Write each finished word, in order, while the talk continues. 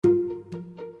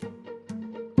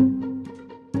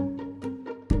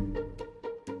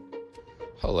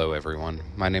Hello everyone,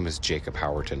 my name is Jacob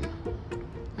Howerton,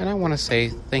 and I want to say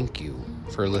thank you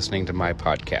for listening to my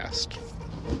podcast.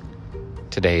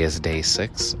 Today is day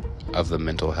 6 of the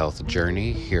mental health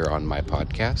journey here on my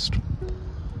podcast,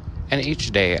 and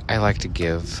each day I like to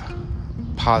give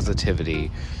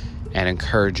positivity and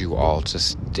encourage you all to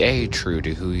stay true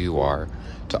to who you are,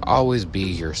 to always be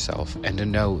yourself, and to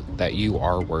know that you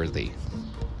are worthy.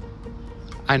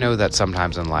 I know that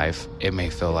sometimes in life, it may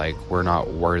feel like we're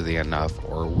not worthy enough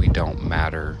or we don't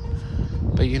matter.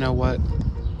 But you know what?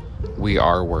 We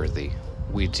are worthy.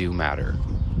 We do matter.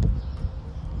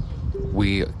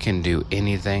 We can do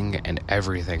anything and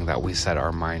everything that we set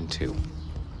our mind to.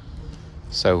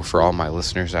 So for all my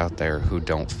listeners out there who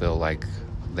don't feel like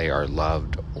they are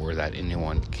loved or that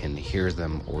anyone can hear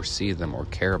them or see them or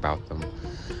care about them,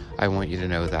 I want you to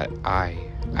know that I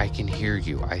can hear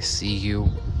you. I see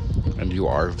you. And you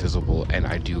are visible, and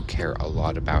I do care a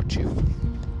lot about you.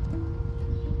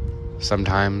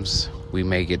 Sometimes we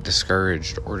may get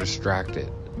discouraged or distracted,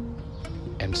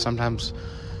 and sometimes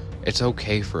it's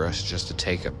okay for us just to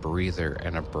take a breather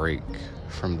and a break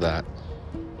from that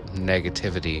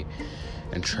negativity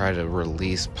and try to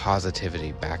release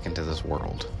positivity back into this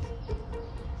world.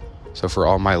 So for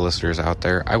all my listeners out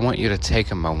there, I want you to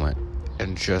take a moment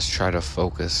and just try to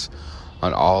focus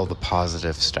on all the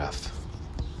positive stuff.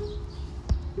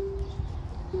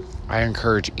 I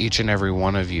encourage each and every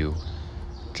one of you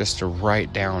just to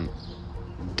write down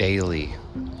daily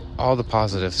all the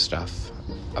positive stuff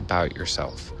about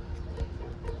yourself.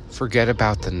 Forget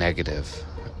about the negative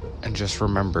and just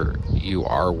remember you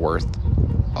are worth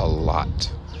a lot.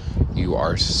 You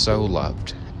are so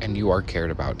loved and you are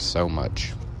cared about so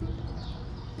much.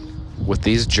 With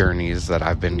these journeys that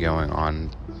I've been going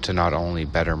on to not only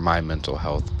better my mental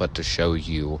health, but to show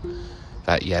you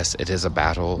that yes, it is a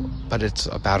battle, but it's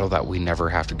a battle that we never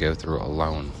have to go through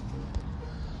alone.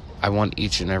 I want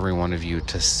each and every one of you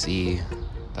to see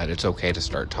that it's okay to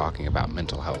start talking about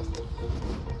mental health.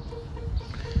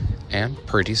 And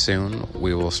pretty soon,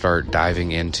 we will start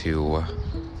diving into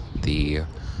the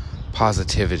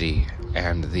positivity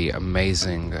and the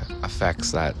amazing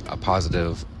effects that a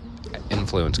positive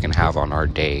influence can have on our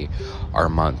day, our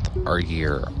month, our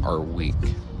year, our week.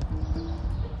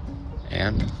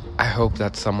 And I hope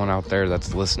that someone out there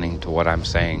that's listening to what I'm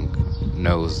saying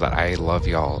knows that I love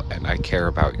y'all and I care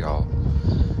about y'all.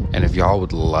 And if y'all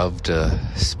would love to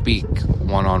speak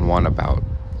one-on-one about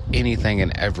anything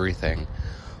and everything,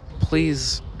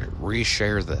 please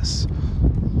reshare this.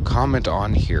 Comment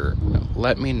on here.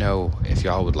 Let me know if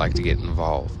y'all would like to get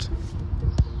involved.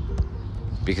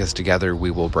 Because together we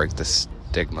will break the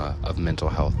stigma of mental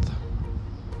health.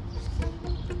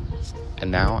 And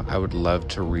now I would love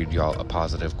to read y'all a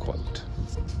positive quote.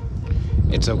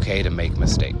 It's okay to make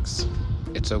mistakes.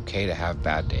 It's okay to have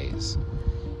bad days.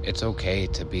 It's okay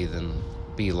to be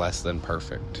less than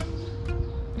perfect.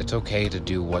 It's okay to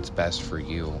do what's best for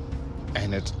you.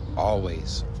 And it's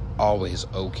always, always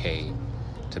okay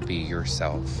to be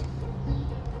yourself.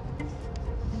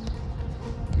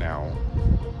 Now,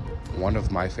 one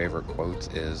of my favorite quotes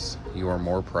is, "You are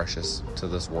more precious to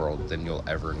this world than you'll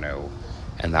ever know."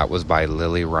 And that was by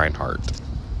Lily Reinhart.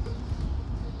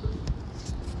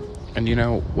 And you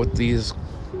know, with these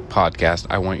podcasts,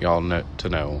 I want y'all to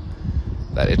know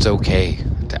that it's okay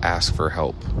to ask for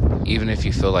help. Even if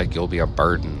you feel like you'll be a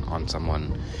burden on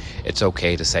someone, it's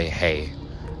okay to say, hey,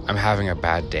 I'm having a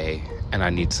bad day and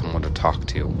I need someone to talk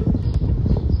to.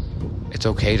 It's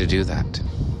okay to do that.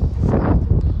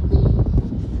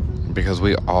 Because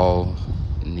we all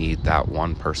need that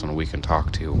one person we can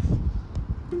talk to.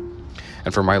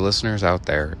 And for my listeners out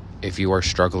there, if you are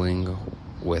struggling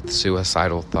with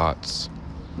suicidal thoughts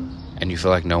and you feel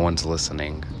like no one's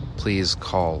listening, please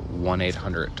call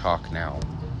 1-800-TALK-NOW.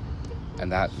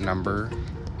 And that number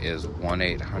is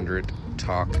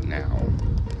 1-800-TALK-NOW.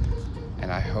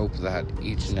 And I hope that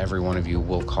each and every one of you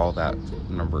will call that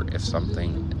number if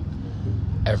something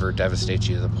ever devastates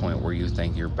you to the point where you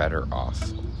think you're better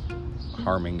off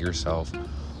harming yourself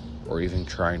or even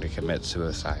trying to commit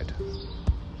suicide.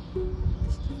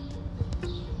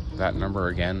 That number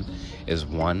again is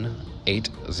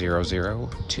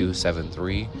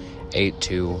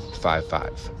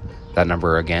 1-800-273-8255. That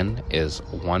number again is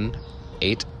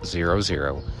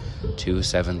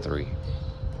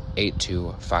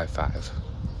 1-800-273-8255.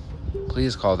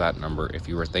 Please call that number if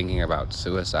you are thinking about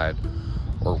suicide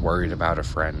or worried about a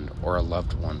friend or a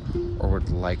loved one or would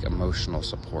like emotional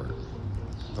support.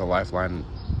 The Lifeline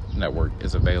Network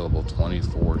is available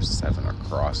 24/7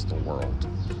 across the world.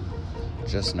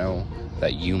 Just know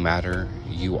that you matter,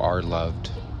 you are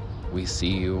loved, we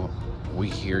see you, we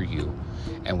hear you,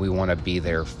 and we want to be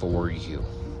there for you.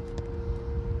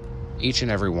 Each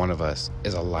and every one of us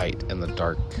is a light in the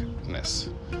darkness,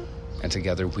 and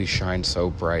together we shine so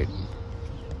bright.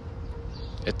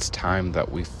 It's time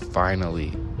that we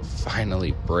finally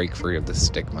break free of the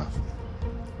stigma.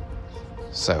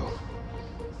 So,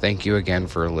 thank you again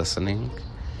for listening,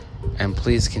 and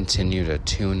please continue to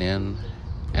tune in,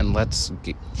 and let's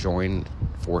join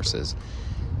forces,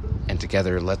 and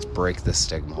together let's break the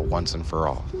stigma once and for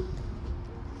all.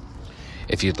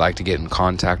 If you'd like to get in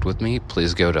contact with me,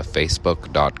 please go to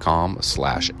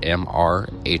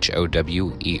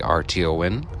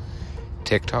facebook.com/MRHOWERTON,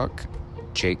 TikTok,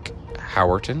 Jake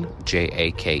Howerton,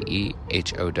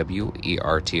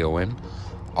 JAKEHOWERTON,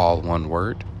 all one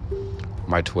word.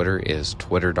 My Twitter is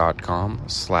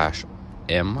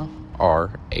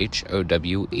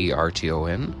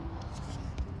twitter.com/MRHOWERTON.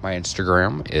 My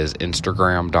Instagram is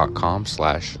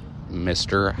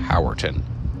instagram.com/Mr. Howerton,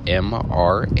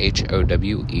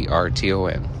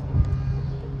 MRHOWERTON.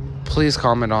 Please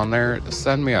comment on there,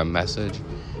 send me a message.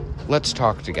 Let's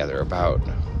talk together about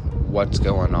what's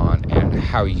going on and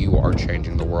how you are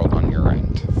changing the world on your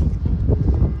end.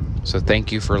 So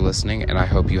thank you for listening, and I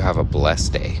hope you have a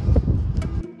blessed day.